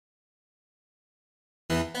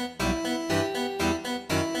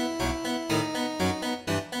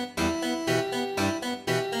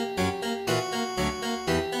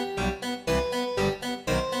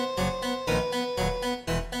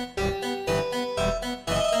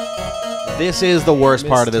This is the worst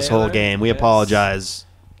part of this whole Taylor? game. We Yes. apologize,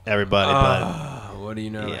 everybody, What do you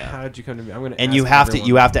know? Yeah. How did you come to me? I'm gonna. and ask you have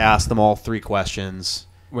everyone. to ask them all 3 questions.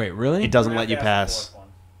 Wait, really? It doesn't We're let you gonna have to pass. ask the fourth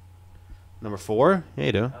one. Number 4? Yeah,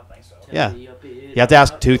 you do. I don't think so. Yeah. You have to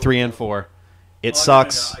ask 2, 3, and 4. It Oh,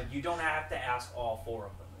 sucks. No. You don't have to ask all 4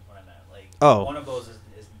 of them. Is what I meant. Like, Oh. one of those is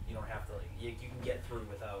you don't have to. Like, you can get through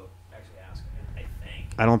without actually asking it. I think.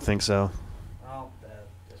 I don't think so. Well, that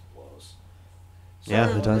just blows. Yeah,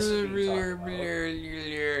 So it does. what are we talking about?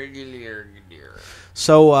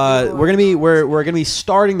 So we're gonna be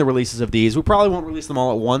starting the releases of these. We probably won't release them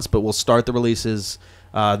all at once, but we'll start the releases.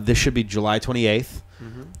 This should be July 28th,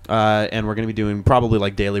 and we're gonna be doing probably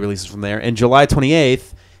like daily releases from there. And July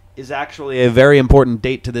 28th is actually a very important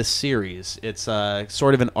date to this series. It's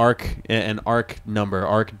sort of an arc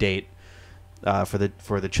date for the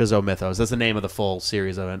Chzo Mythos. That's the name of the full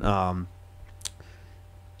series of it.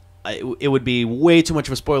 It would be way too much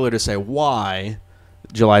of a spoiler to say why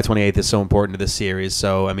July 28th is so important to this series.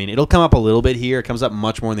 So, I mean, it'll come up a little bit here. It comes up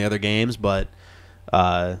much more in the other games, but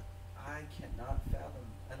I cannot fathom.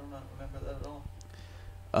 I do not remember that at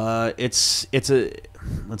all. it's a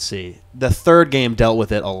let's see. The third game dealt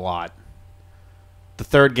with it a lot. The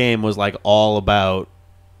third game was like all about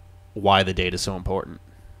why the date is so important.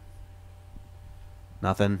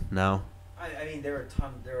 Nothing? No. I mean, there are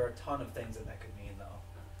a ton of things that could mean, though.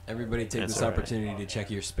 Everybody take That's this all right. opportunity to check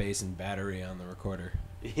your space and battery on the recorder.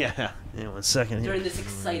 Yeah. 1 second here. During this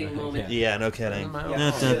exciting moment. Yeah, no kidding.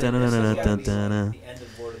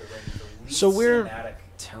 So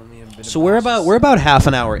Tell me a bit So we're about half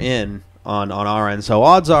an hour in on our end. So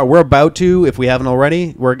odds are we're about to, if we haven't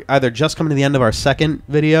already, we're either just coming to the end of our second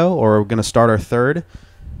video or we're going to start our third.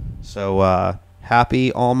 So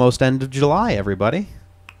happy almost end of July, everybody.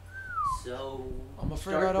 So I'm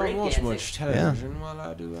afraid start I don't watch breakdancing. much television while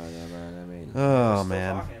I do whatever I mean. Oh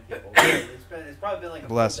man, It's probably been like a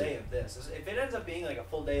Bless full you. day of this. If it ends up being like a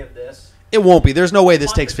full day of this, it won't be. There's no way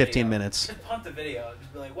this punt takes the 15 video. minutes. Just punt the video.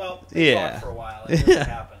 Just be like, well, they Yeah. talked for a while. It doesn't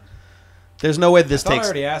happen. There's no way this I thought I takes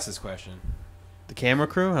already asked this question. the camera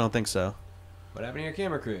crew. I don't think so. What happened to your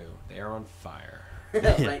camera crew? They are on fire.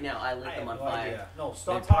 Right now, I lit I them have on no fire. idea. No,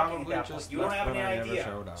 stop They talking probably at that just point. You don't left have any when I never idea.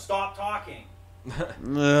 showed up. Stop talking. You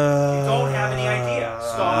You don't have any idea.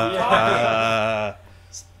 Stop talking.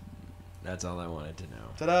 That's all I wanted to know.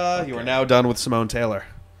 Ta-da! You are now done with Simone Taylor.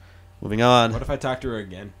 Moving on. What if I talk to her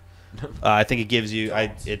again? I think it gives you.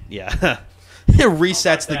 Don't. It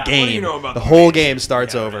resets the What game. do you know about the the whole race? game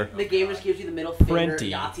starts Yeah, over. right. The game just gives you the middle finger.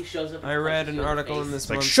 Plenty. Yahtzee shows up. I read an punches you in the article in face. this It's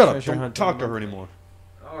like, month's shut up! Treasure Don't Hunter talk to her Monthly. anymore.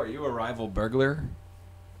 Oh, are you a rival burglar?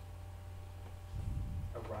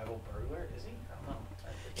 A rival burglar? Is he? I don't know.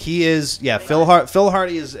 He is. Yeah, Phil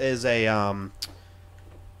Hardy is a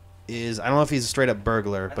is I don't know if he's a straight up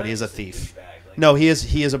burglar, I but thought he is a was thief. douchebag, like- No, he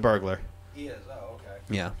is a burglar. He is. Oh, okay.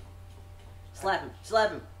 Yeah, Slap him.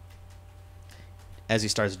 Slap him. as he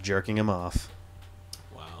starts jerking him off.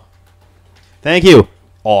 Wow. Thank you.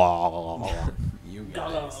 Oh, You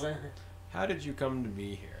guys. How did you come to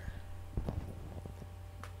be here?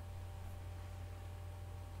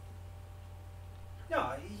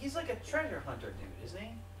 No, he's like a treasure hunter dude, isn't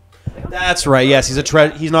he? that's right. Yes,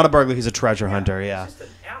 he's not a burglar. He's a treasure hunter. Yeah. He's just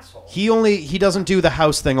an asshole. He doesn't do the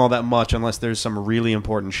house thing all that much unless there's some really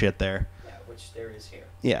important shit there. Yeah, which there is here.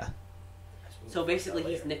 Yeah. So basically,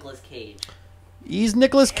 he's Nicolas Cage. He's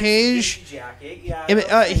Nicolas And Cage. Gucci jacket, yeah. I mean,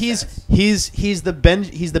 that makes he's sense.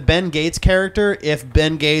 the Ben Gates character. If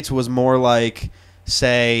Ben Gates was more like,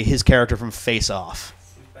 say, his character from Face Off.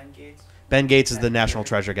 Who's Ben Gates? Ben Gates is the National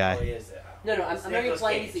Treasure Oh, he guy. is. No, I'm It's not Nicolas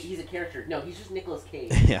implying Cage. he's a character. No, he's just Nicolas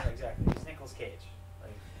Cage. Yeah. Exactly. He's Nicolas Cage.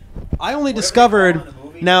 Like, I only whatever they discovered call him in the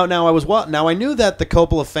movie. now I knew that the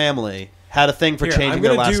Coppola family had a thing for Here, changing I'm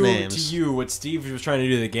their gonna last do names. to you what Steve was trying to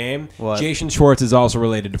do to the game. What? Jason Schwartz is also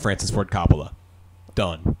related to Francis Ford Coppola.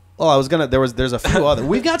 Done. Well, I was gonna. There's a few other.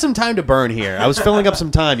 We've got some time to burn here. I was filling up some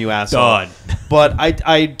time, you asshole. Done. But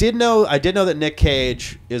I did know that Nick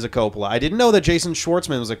Cage is a Coppola. I didn't know that Jason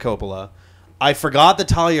Schwartzman was a Coppola. I forgot that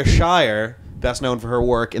Talia Shire, best known for her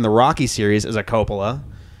work in the Rocky series, is a Coppola.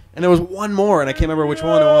 And there was one more, and I can't remember which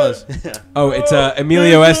one it was. Oh, it's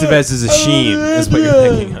Emilio Estevez is a Sheen, is what you're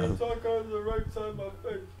thinking of.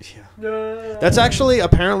 That's actually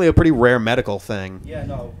apparently a pretty rare medical thing. Yeah,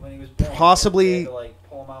 no. When he was born, Possibly- they had to, like,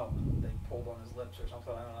 pull him out. They pulled on his lips or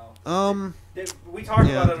something. I don't know. We talked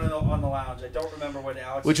Yeah. about it on the lounge. I don't remember what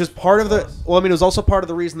Alex. Which is part of the. Well, I mean, it was also part of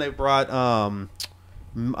the reason they brought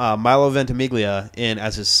Milo Ventimiglia in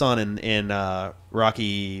as his son in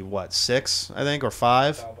Rocky 6 I think or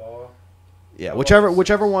 5. Balboa. Yeah,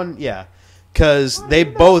 whichever one. Yeah, because they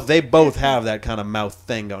both have that kind of mouth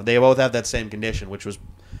thing going. They both have that same condition, which was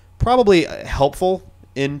probably helpful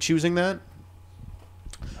in choosing that.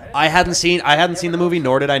 I hadn't seen the movie,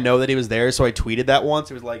 nor did I know that he was there. So I tweeted that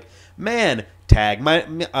once. It was like, man, tag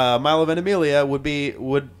Milo Ventimiglia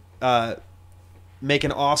would make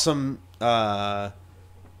an awesome.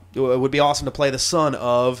 It would be awesome to play the son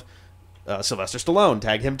of Sylvester Stallone.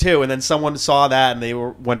 Tagged him too, and then someone saw that and they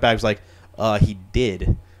went back. Was like, he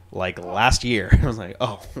did like last year. I was like,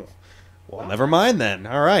 oh, well, never mind then.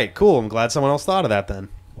 All right, cool. I'm glad someone else thought of that then.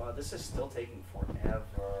 Wow, this is still taking forever.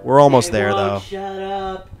 We're almost there though. Shut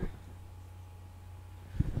up.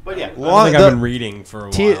 But yeah, I think I've been reading for a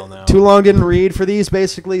while now. Too long didn't read for these.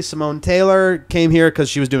 Basically, Simone Taylor came here because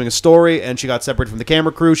she was doing a story and she got separated from the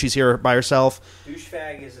camera crew. She's here by herself.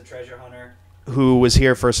 Douchebag is a treasure hunter Who was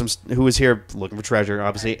here looking for treasure,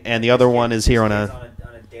 obviously, and the other one is here on a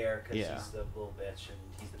dare because Yeah. he's the little bitch and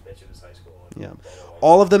he's the bitch of his high school. yeah. Blah, blah, blah.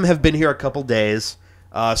 All of them have been here a couple days.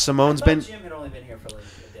 Simone's I thought been Jim had only been here for like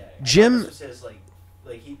a day. Jim- This was his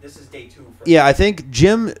this is day 2 for yeah. I think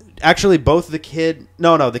Jim actually both the kid.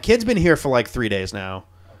 No, the kid's been here for like 3 days now.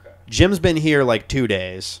 Okay. Jim's been here like 2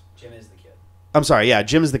 days. Jim is the kid. I'm sorry, yeah,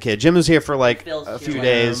 Jim's the kid. Jim was here for like Phil's a here. few Jim.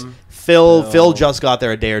 days. Phil Phil. just got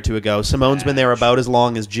there a day or 2 ago. Simone's been there about as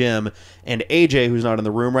long as Jim, and AJ, who's not in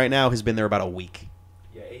the room right now, has been there about a week.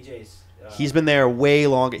 Yeah, AJ's. He's been there way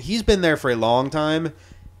longer. He's been there for a long time.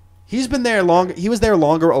 He's been there long. He was there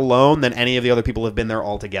longer alone than any of the other people have been there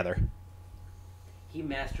all together. He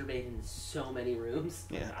masturbated in so many rooms.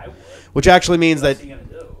 Yeah, I would. which actually means What's that he gonna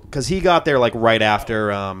do? because he got there like right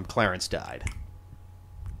after Clarence died,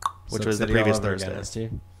 which Silk was the City all previous over Thursday. again,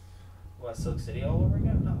 Steve. What, Silk City all over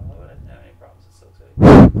again? No, I wouldn't have any problems with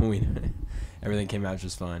Silk City. Everything came out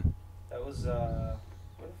just fine. That was where the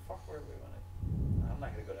fuck were we when I'm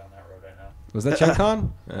not gonna go down that road right now. Was that Gen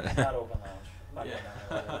Con? Not open lounge. I'm not going down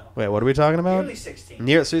there right now. Wait, what are we talking about? Nearly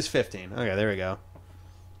 16. So he's 15. Okay, there we go.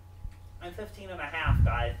 I'm 15 and a half,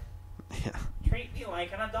 guys. Yeah. Treat me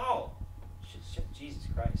like an adult. Jesus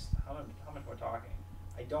Christ. How much more talking?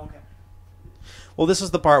 I don't have... Well, this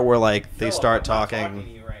is the part where like they Philip, start I'm not talking. talking to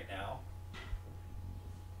you right now.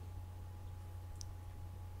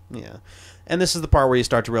 Yeah, and this is the part where you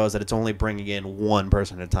start to realize that it's only bringing in one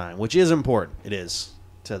person at a time, which is important. It is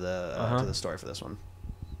to the story for this one.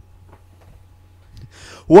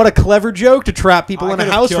 What a clever joke to trap people I in a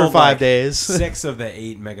could've house for killed, 5 like, days. 6 of the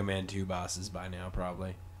 8 Mega Man 2 bosses by now,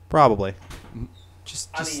 probably. Probably.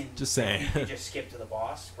 Just Just saying. You just skip to the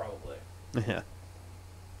boss, probably. Yeah.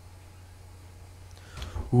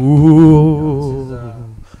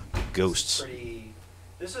 No, this is, Ghosts.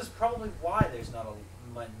 This is probably why there's not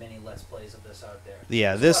many Let's Plays of this out there.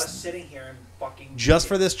 Yeah, There's a lot this of sitting here and fucking... just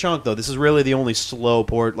for this chunk though. This is really the only slow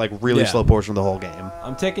Yeah. slow portion of the whole game.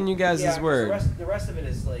 I'm taking you guys' 'cause word. The rest of it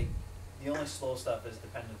is like the only slow stuff is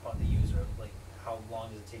dependent upon the user. Like how long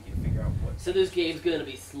does it take you to figure out what? So this game's gonna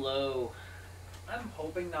be slow. I'm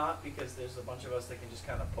hoping not because there's a bunch of us that can just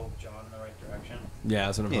kind of poke John in the right direction. Yeah,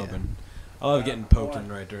 that's what I'm Yeah. hoping. I love getting I don't poked wanna- in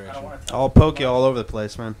the right I don't direction. wanna tell I'll him poke too you much. all over the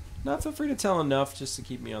place, man. No, feel free to tell enough just to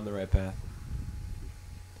keep me on the right path.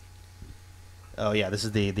 Oh yeah, this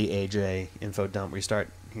is the AJ info dump. We start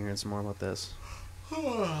hearing some more about this.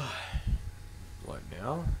 What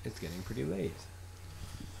now? It's getting pretty late.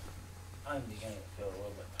 I'm beginning to feel a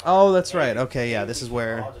little bit. Oh, that's right. Maybe- Okay, yeah, maybe this is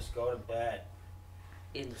where I'll just go to bed.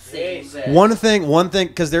 Insane. Jeez. bad. one thing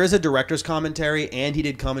because there is a director's commentary and he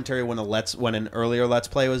did commentary when an earlier Let's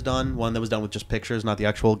Play was done, one that was done with just pictures, not the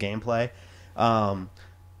actual gameplay.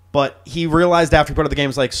 But he realized after he put out the game,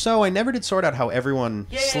 was like, so I never did sort out how everyone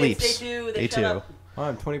Yay, sleeps. It's day 2. They Day shut 2. up. Oh,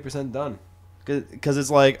 I'm 20% done. Because it's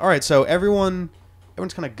like, all right, so everyone's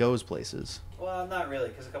kind of goes places. Well, not really,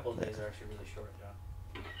 because a couple of days are actually really short,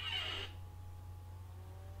 John.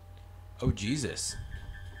 Oh, Jesus.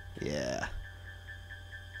 Yeah.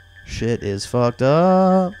 Shit is fucked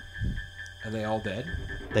up. Are they all dead?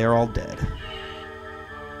 They are all dead.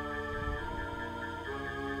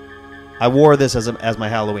 I wore this as my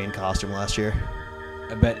Halloween costume last year.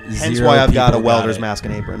 I bet Hence zero why I've got a people welder's it. mask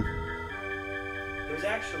and apron. There's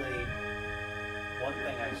actually one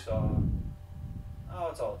thing I saw. Oh,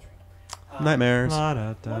 it's all a dream. Nightmares.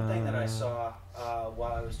 One thing that I saw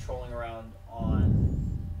while I was trolling around on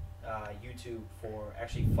YouTube for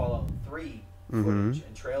actually Fallout 3 footage Mhm.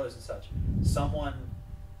 and trailers and such, someone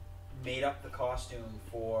made up the costume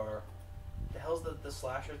for the hell's the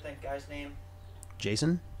slasher guy's name?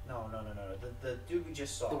 Jason? No. The dude we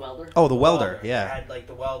just saw. The welder. Oh, the welder. Yeah. Had like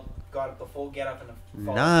got up the full get up in the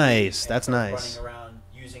Fallout Nice. 3 That's and nice. running around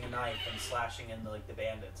using a knife and slashing into like the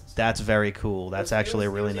bandits and stuff. That's very cool. That's actually it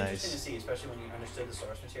really was interesting to nice. see, especially when you understood the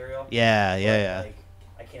source material. Yeah. But, like,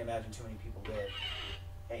 I can't imagine too many people did.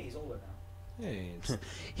 Hey, he's older now. Hey,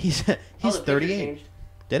 He's Oh, the picture 38. changed.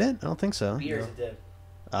 Did it? I don't think so. Yes, it did.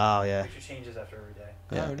 Oh yeah. Picture changes after every day.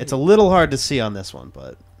 Yeah. Oh, It's a neat. little hard to see on this one,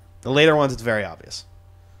 but the later ones it's very obvious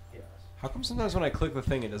Yes. how come sometimes when I click the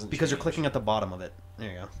thing it doesn't? because you're change? clicking at the bottom of it. There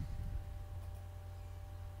you go.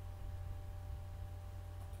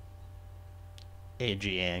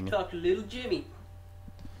 AGing. Talk to little Jimmy.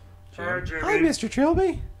 Jim? Hi, Mr.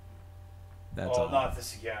 Trilby. That's Oh, all. not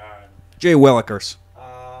this again. Jay Willikers.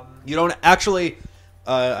 Um, You don't actually.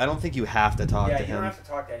 I don't think you have to talk yeah, to you him. don't have to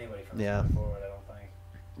talk to anybody from this Yeah. point forward, I don't think.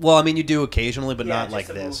 Well, I mean, you do occasionally, but Yeah, not just like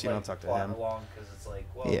to this. move, You don't like, talk to plot him. along because it's like,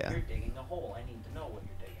 well, Yeah. you're digging a hole. I need to know what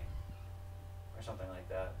you're digging, or something like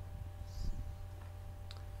that.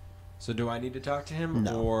 So do I need to talk to him?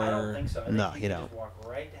 No. Or I don't think so. I think No, you you can don't. Just walk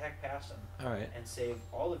right the heck past them all right. and save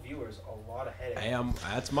all the viewers a lot of headaches. I am.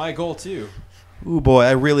 That's my goal too. Ooh boy,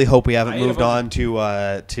 I really hope we haven't I ate a moved bunch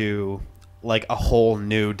on to like a whole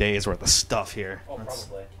new day's worth of stuff here. Oh, That's-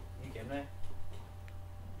 probably. You kidding me?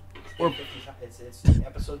 Or- It's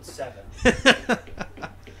episode 7. We've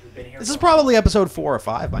been here. This for is a probably episode 4 or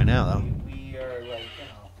 5 by now, though. while. We are like, you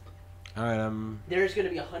know. All right. There's going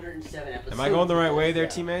to be 107 episodes. Am I going the right way there, Yeah.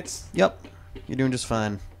 teammates? Yep, you're doing just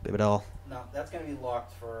fine, baby doll. No, that's gonna be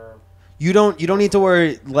locked for. You don't need to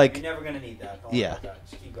worry. You're Like, never gonna need that. Don't Yeah. worry about that.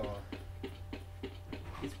 Just keep going.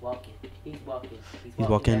 He's walking. He's walking. he's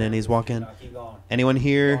walking and he's walking. No, keep going. Anyone Keep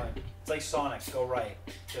here? going. It's like Sonic. Go right.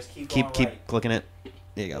 Just keep Keep going right. clicking it.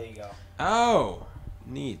 There you There go. you go. Oh,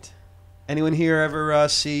 neat. Anyone here ever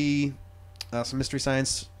see some Mystery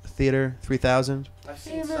Science Theater 3000? I've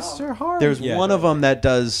seen some. Hart. There's Yeah, one of them that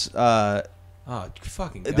does. Oh,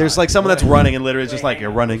 fucking. There's God. like someone that's What? running and literally it's Wait, just like hang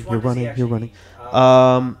you're on. running, Which you're one does he running, you're actually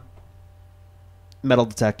running. need? Metal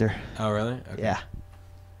detector. Oh, really? Okay. Yeah.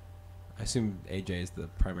 I assume AJ is the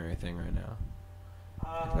primary thing right now.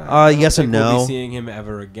 Yes and We'll no. be seeing him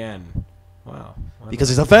ever again. Wow. Why Because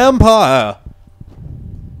not? he's a vampire.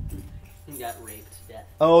 He got raped to death.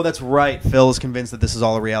 Oh, that's right. Phil is convinced that this is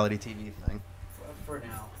all a reality TV thing. For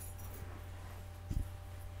now.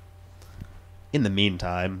 In the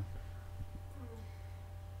meantime,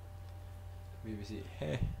 BBC.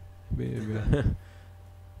 Hey, baby.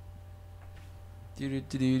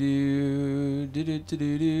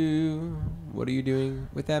 Do-do-do-do-do. What are you doing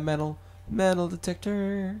with that metal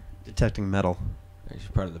detector? detecting metal. Actually,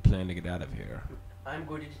 part of the plan to get out of here. I'm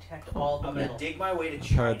going to detect all the I'm gonna metal. dig my way to I've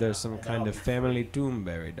China. heard there's some and kind I'll of be family free. tomb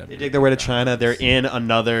buried under They dig their way to China. They're in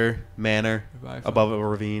another manor Bye, above a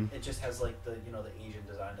ravine. It just has like the the Asian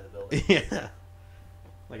design of the building. Yeah.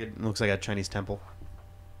 Like it looks like a Chinese temple.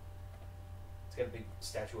 It's got a big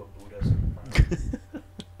statue of Buddha. in front of it.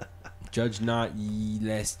 Judge not ye,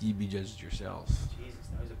 lest ye be judged yourselves. Jesus,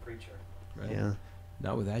 now he's a preacher. Right? Yeah.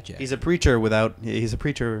 Not with that jack. He's a preacher without. He's a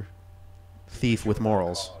preacher thief with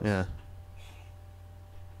morals. cause. Yeah.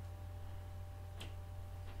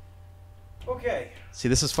 Okay. See,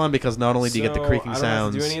 this is fun because not only do you get the So, creaking I don't have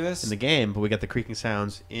to do sounds any of this? in the game, but we get the creaking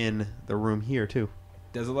sounds in the room here too.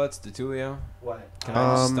 Desolets, Detulio. What? Can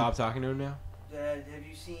I just Um, stop talking to him now? Have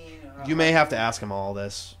you seen? You may have to ask him all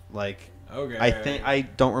this. Like, Okay. I think I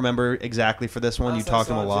don't remember exactly for this one. You Last I talked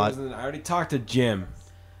to him saw a lot. Jim was I already talked to Jim.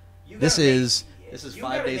 You This gotta is- make- this is you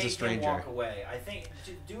 5 gotta Days a make him Stranger. Walk away. I think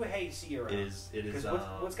do a hey see around. It is. Because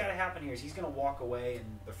what's got to happen here is he's gonna walk away and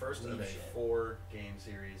the first leave of a shit. 4-game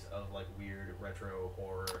series of like weird retro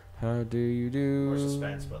horror How do you do? or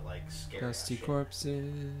suspense, but like scary. Dusty shit.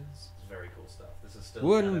 corpses. It's very cool stuff. This is still.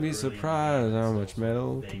 Wouldn't kind of be early surprised in the how game, much so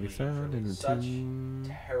metal it's can be vaguely found in a Such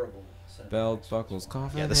tomb. terrible. cinematics Belt for buckles, this one.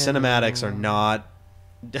 coffin. Yeah, the cinematics are not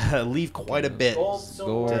leave quite a bit. Gold,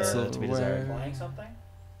 silverware, to be desired. Buying something?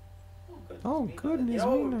 Oh, goodness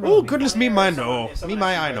me, no. Oh, goodness me, my if someone- no. if someone Me,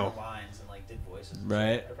 my, actually I read know. the lines and, like, did voices and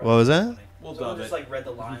Right. shit, that'd What was probably that? be funny. We'll Someone dub just it. like read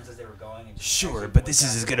the lines as they were going. And just Sure, actually but this is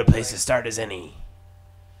voiced as that good a whole place to thing. start as any.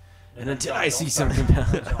 No, And no, until John, I don't see start. something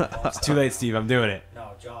John, don't It's too start. late, Steve. I'm doing it.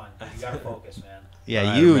 No, John, you gotta focus, man. Yeah,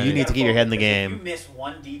 Alright, you I'm ready. need to keep your head in the Because if you game. miss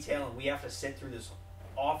one detail and we have to sit through this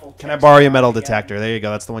awful. Can I text borrow your metal again, detector? There you go.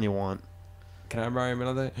 That's the one you want. Can I borrow your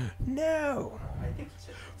middle day? No. I think it's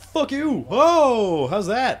it. Fuck you. Whoa, how's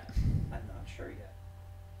that? I'm not sure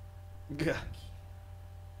yet.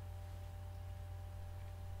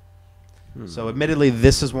 So admittedly,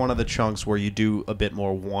 this is one of the chunks where you do a bit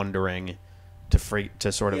more wandering to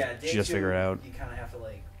sort of Yeah, day just two, figure it out. You kind of have to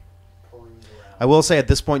like peruse around. I will say at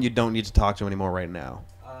this point you don't need to talk to him anymore right now.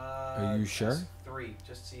 Are you sure? just 3,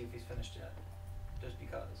 just see if he's finished yet. Just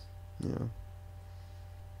because. Yeah.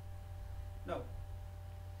 No.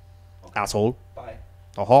 Okay. Asshole. Bye.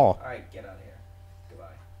 Aha. All right, get out of here. Goodbye.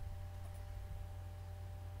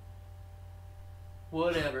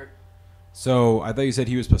 Whatever. So I thought you said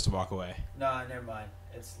he was supposed to walk away. No, never mind.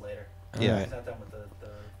 It's later. Yeah. He's not done with the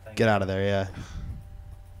thing. Get out of there, yeah.